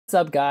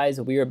What's up, guys?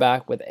 We are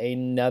back with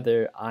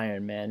another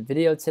Ironman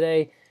video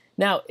today.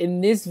 Now,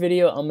 in this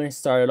video, I'm going to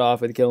start it off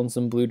with killing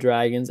some blue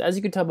dragons. As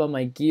you can tell by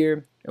my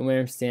gear and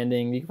where I'm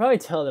standing, you can probably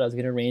tell that I was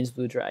going to range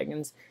blue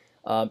dragons.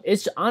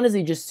 It's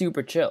honestly just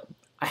super chill.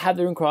 I have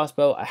the rune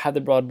crossbow, I have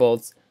the broad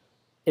bolts.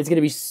 It's going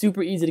to be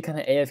super easy to kind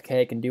of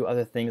AFK. I can do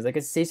other things. Like I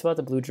say about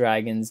the blue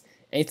dragons,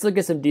 and you still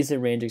get some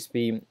decent range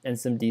XP and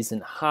some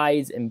decent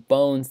hides and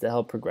bones to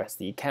help progress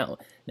the account.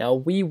 Now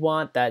we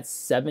want that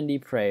 70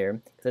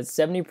 prayer. That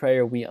 70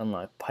 prayer we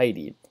unlock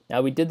Piety.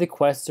 Now we did the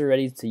quest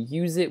already to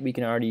use it. We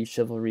can already use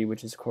Chivalry,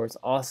 which is of course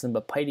awesome,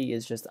 but Piety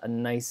is just a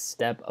nice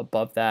step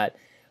above that.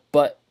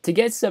 But to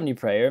get 70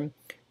 prayer,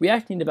 we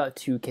actually need about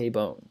 2k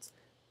bones.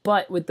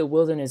 But with the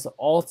Wilderness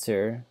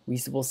Altar, we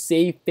will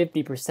save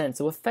 50%,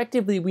 so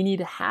effectively we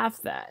need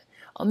half that.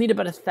 I'll need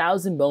about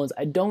 1,000 bones.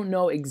 I don't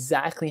know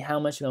exactly how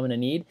much I'm going to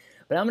need,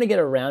 but I'm going to get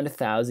around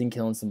 1,000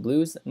 killing some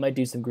blues. I might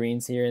do some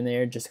greens here and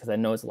there just because I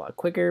know it's a lot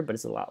quicker, but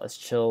it's a lot less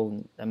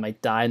chill. I might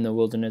die in the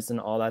wilderness and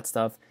all that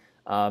stuff.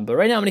 But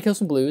right now I'm going to kill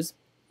some blues,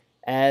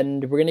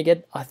 and we're going to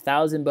get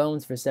 1,000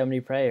 bones for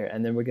 70 prayer,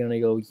 and then we're going to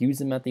go use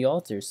them at the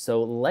altar.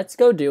 So let's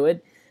go do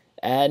it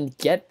and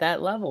get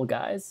that level,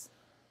 guys.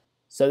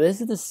 So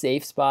this is the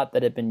safe spot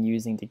that I've been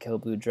using to kill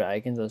blue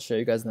dragons. I'll show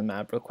you guys on the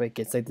map real quick.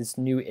 It's like this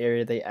new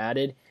area they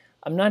added.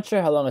 I'm not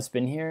sure how long it's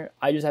been here.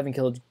 I just haven't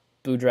killed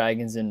blue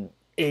dragons in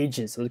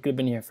ages, so it could have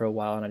been here for a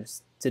while and I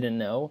just didn't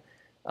know.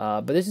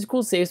 But there's this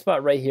cool safe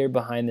spot right here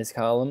behind this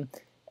column.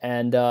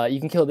 And you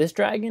can kill this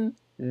dragon,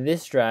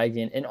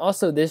 and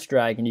also this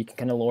dragon. You can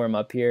kind of lure him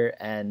up here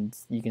and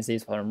you can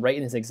safe spot him right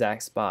in this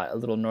exact spot, a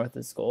little north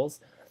of skulls.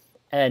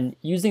 And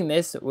using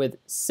this with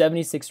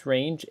 76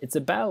 range, it's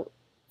about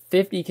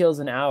 50 kills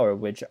an hour,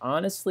 which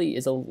honestly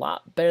is a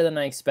lot better than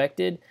I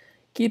expected.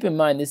 Keep in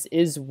mind, this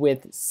is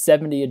with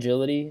 70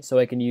 agility, so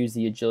I can use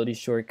the agility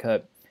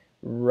shortcut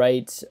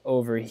right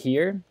over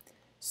here.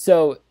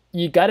 So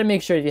you got to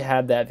make sure if you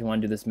have that, if you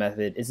want to do this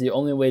method. It's the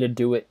only way to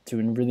do it to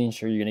really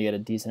ensure you're going to get a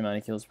decent amount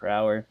of kills per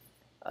hour.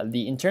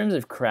 In terms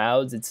of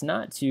crowds, it's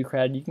not too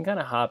crowded. You can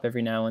kind of hop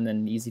every now and then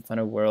in easy fun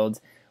of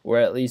worlds,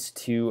 where at least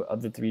 2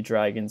 of the 3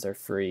 dragons are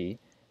free.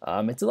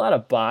 It's a lot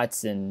of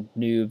bots and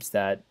noobs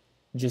that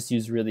just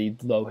use really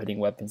low hitting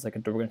weapons like a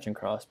Dorgantian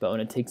crossbow,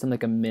 and it takes them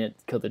like a minute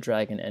to kill the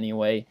dragon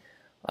anyway.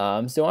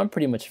 So I'm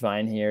pretty much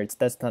fine here.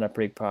 That's not a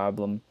big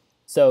problem.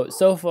 So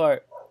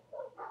far,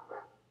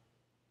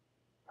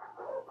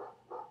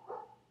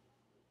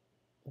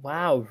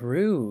 wow,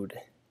 rude.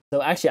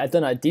 So actually, I've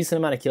done a decent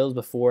amount of kills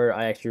before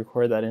I actually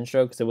recorded that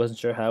intro because I wasn't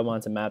sure how I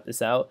wanted to map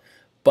this out.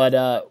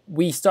 But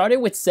we started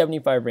with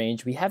 75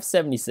 range. We have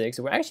 76.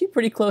 We're actually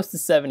pretty close to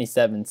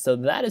 77, so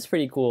that is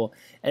pretty cool.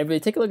 And if we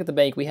take a look at the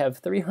bank, we have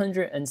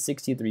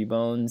 363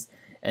 bones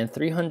and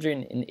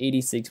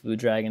 386 blue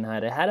dragon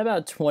hide. I had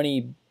about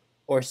 20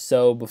 or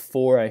so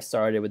before I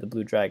started with the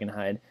blue dragon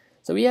hide.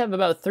 So we have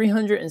about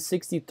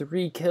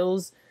 363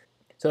 kills.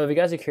 So if you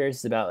guys are curious,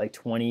 it's about like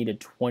 20 to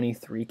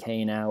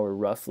 23k an hour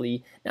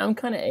roughly. Now I'm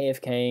kind of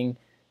AFKing.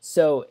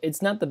 So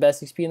it's not the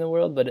best XP in the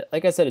world, but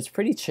like I said, it's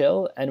pretty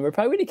chill, and we're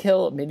probably going to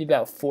kill maybe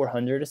about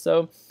 400 or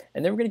so,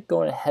 and then we're going to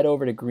go and head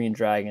over to green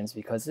dragons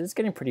because it's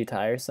getting pretty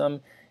tiresome,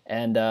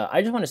 and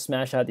I just want to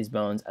smash out these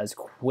bones as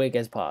quick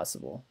as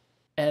possible.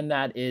 And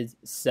that is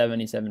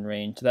 77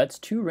 range, so that's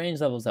 2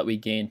 range levels that we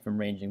gained from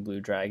ranging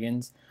blue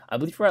dragons. I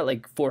believe we're at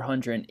like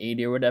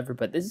 480 or whatever,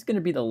 but this is going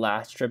to be the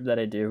last trip that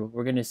I do.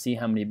 We're going to see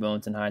how many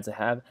bones and hides I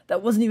have.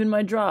 That wasn't even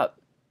my drop.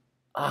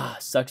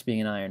 Sucks being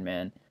an Iron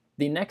Man.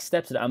 The next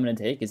steps that I'm going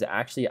to take is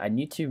actually I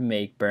need to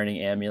make burning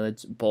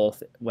amulets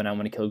both when I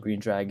want to kill green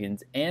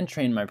dragons and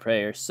train my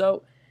prayer.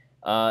 So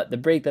the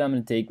break that I'm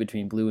going to take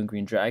between blue and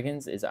green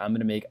dragons is I'm going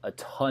to make a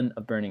ton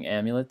of burning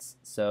amulets.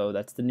 So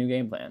that's the new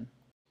game plan.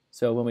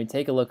 So when we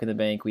take a look at the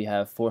bank, we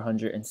have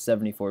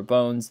 474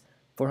 bones,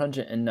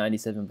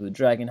 497 blue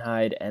dragon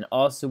hide, and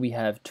also we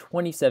have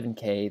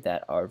 27k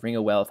that our Ring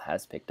of Wealth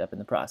has picked up in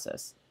the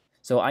process.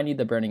 So I need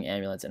the burning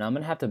amulets, and I'm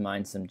going to have to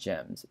mine some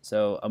gems.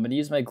 So I'm going to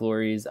use my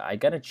glories. I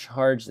got to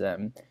charge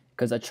them,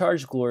 because a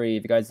charged glory,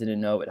 if you guys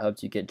didn't know, it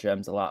helps you get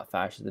gems a lot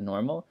faster than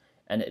normal,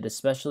 and it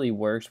especially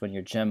works when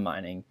you're gem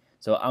mining.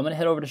 So I'm going to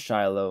head over to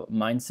Shiloh,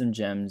 mine some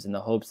gems in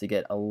the hopes to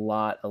get a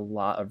lot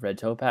of red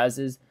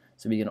topazes,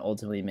 so we can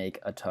ultimately make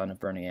a ton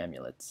of burning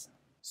amulets.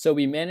 So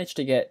we managed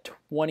to get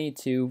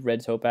 22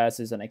 red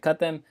topazes, and I cut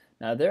them.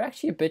 Now, they're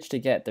actually a bitch to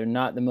get. They're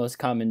not the most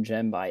common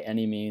gem by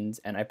any means,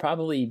 and I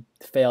probably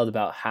failed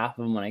about half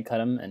of them when I cut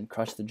them and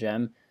crushed the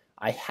gem.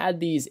 I had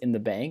these in the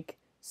bank,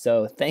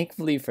 so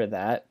thankfully for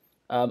that.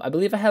 I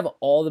believe I have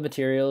all the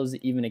materials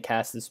even to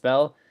cast the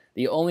spell.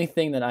 The only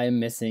thing that I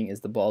am missing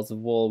is the balls of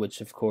wool, which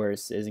of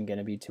course isn't going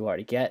to be too hard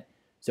to get.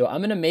 So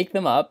I'm going to make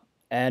them up,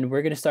 and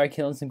we're going to start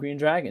killing some green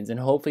dragons, and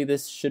hopefully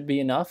this should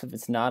be enough. If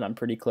it's not, I'm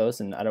pretty close,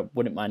 and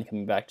wouldn't mind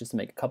coming back just to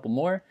make a couple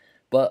more,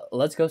 but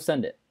let's go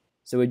send it.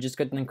 So we just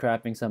got done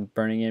crafting some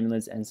burning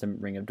amulets and some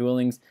ring of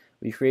duelings.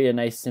 We created a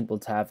nice simple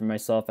tab for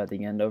myself at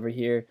the end over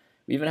here.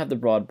 We even have the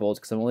broad bolts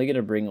because I'm only going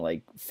to bring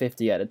like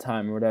 50 at a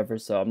time or whatever,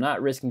 so I'm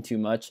not risking too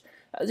much.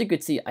 As you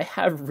can see, I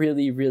have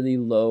really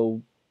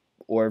low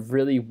or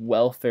really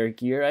welfare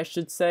gear, I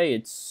should say.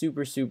 It's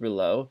super, super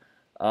low.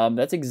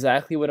 That's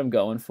exactly what I'm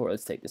going for.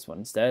 Let's take this one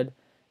instead.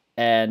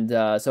 And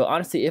so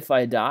honestly, if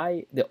I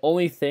die, the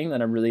only thing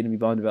that I'm really going to be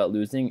bummed about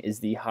losing is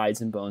the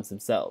hides and bones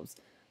themselves.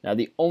 Now,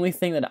 the only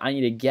thing that I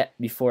need to get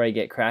before I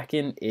get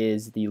Kraken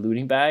is the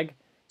looting bag.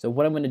 So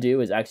what I'm going to do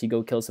is actually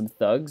go kill some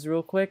thugs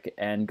real quick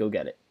and go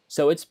get it.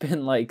 So it's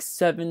been like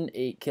 7,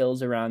 8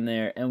 kills around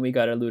there, and we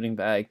got our looting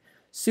bag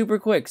super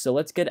quick. So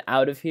let's get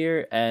out of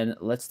here and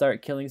let's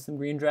start killing some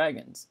green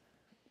dragons.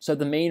 So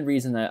the main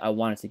reason that I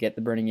wanted to get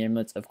the burning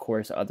amulets, of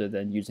course, other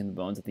than using the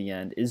bones at the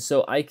end, is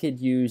so I could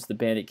use the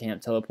bandit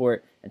camp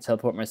teleport and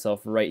teleport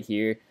myself right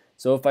here.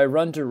 So if I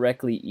run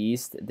directly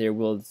east, there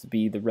will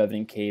be the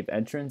Revenant Cave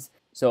entrance.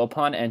 So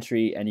upon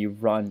entry and you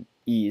run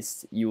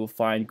east, you will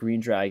find green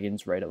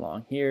dragons right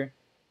along here,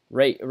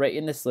 right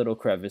in this little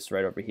crevice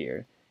right over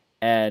here.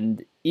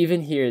 And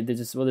even here,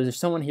 there's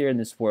someone here in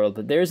this world,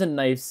 but there's a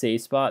nice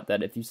safe spot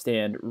that if you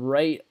stand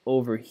right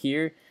over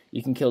here,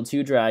 you can kill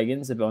 2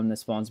 dragons, the one that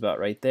spawns about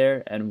right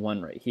there, and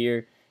 1 right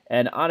here.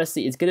 And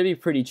honestly, it's going to be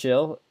pretty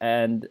chill.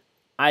 And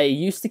I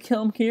used to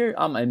kill him here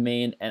on my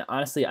main, and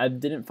honestly, I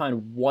didn't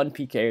find 1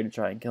 PKer to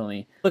try and kill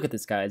me. Look at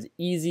this, guys.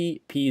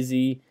 Easy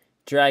peasy.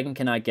 Dragon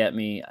cannot get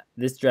me.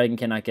 This dragon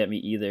cannot get me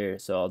either,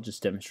 so I'll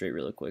just demonstrate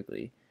really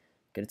quickly.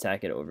 Could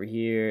attack it over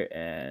here,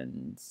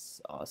 and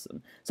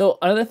awesome. So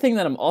another thing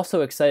that I'm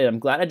also excited, I'm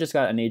glad I just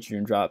got a nature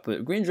rune drop,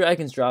 but green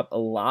dragons drop a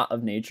lot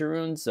of nature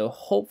runes, so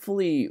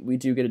hopefully we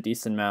do get a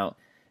decent amount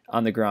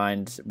on the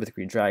grind with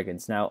green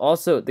dragons. Now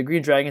also, the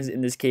green dragons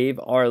in this cave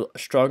are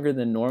stronger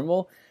than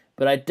normal,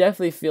 but I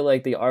definitely feel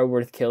like they are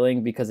worth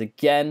killing because,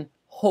 again,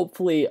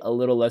 hopefully a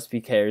little less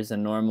PKers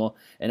than normal,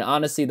 and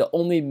honestly, the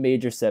only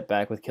major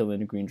setback with killing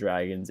the green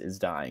dragons is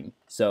dying.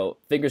 So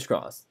fingers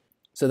crossed.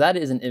 So that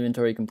is an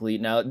inventory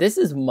complete. Now, this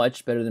is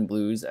much better than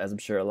blues, as I'm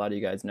sure a lot of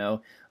you guys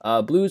know.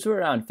 Blues were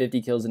around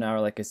 50 kills an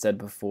hour, like I said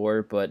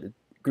before, but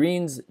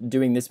greens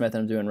doing this method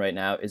I'm doing right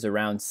now is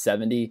around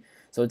 70.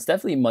 So it's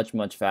definitely much,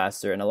 much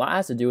faster, and a lot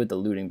has to do with the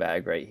looting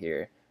bag right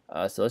here.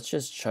 So let's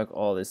just chuck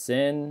all this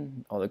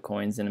in, all the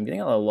coins in. I'm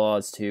getting all the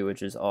laws too,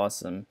 which is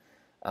awesome.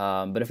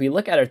 But if we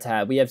look at our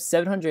tab, we have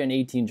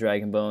 718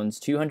 dragon bones,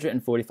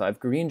 245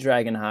 green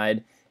dragon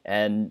hide,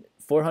 and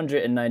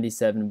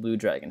 497 blue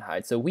dragon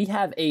hide. So we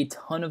have a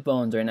ton of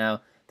bones right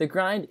now. The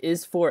grind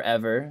is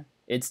forever.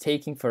 It's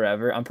taking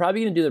forever. I'm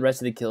probably going to do the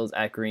rest of the kills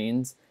at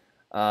greens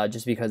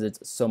just because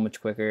it's so much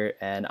quicker.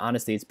 And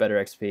honestly, it's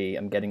better XP.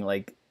 I'm getting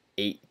like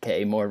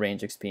 8k more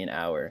range XP an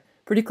hour.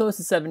 Pretty close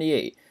to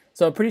 78.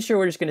 So I'm pretty sure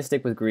we're just going to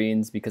stick with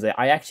greens because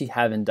I actually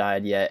haven't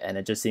died yet. And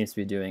it just seems to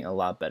be doing a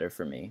lot better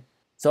for me.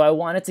 So I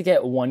wanted to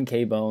get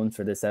 1k bones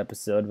for this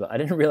episode, but I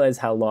didn't realize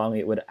how long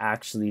it would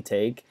actually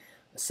take.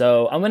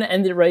 So I'm going to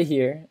end it right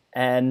here,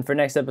 and for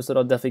next episode,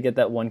 I'll definitely get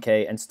that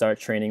 1k and start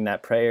training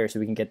that prayer so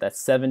we can get that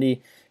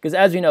 70, because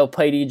as we know,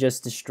 Piety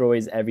just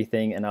destroys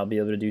everything, and I'll be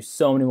able to do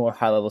so many more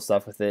high-level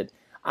stuff with it.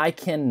 I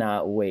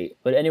cannot wait.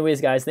 But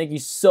anyways, guys, thank you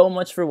so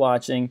much for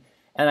watching,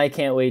 and I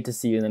can't wait to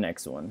see you in the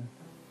next one.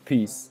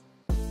 Peace.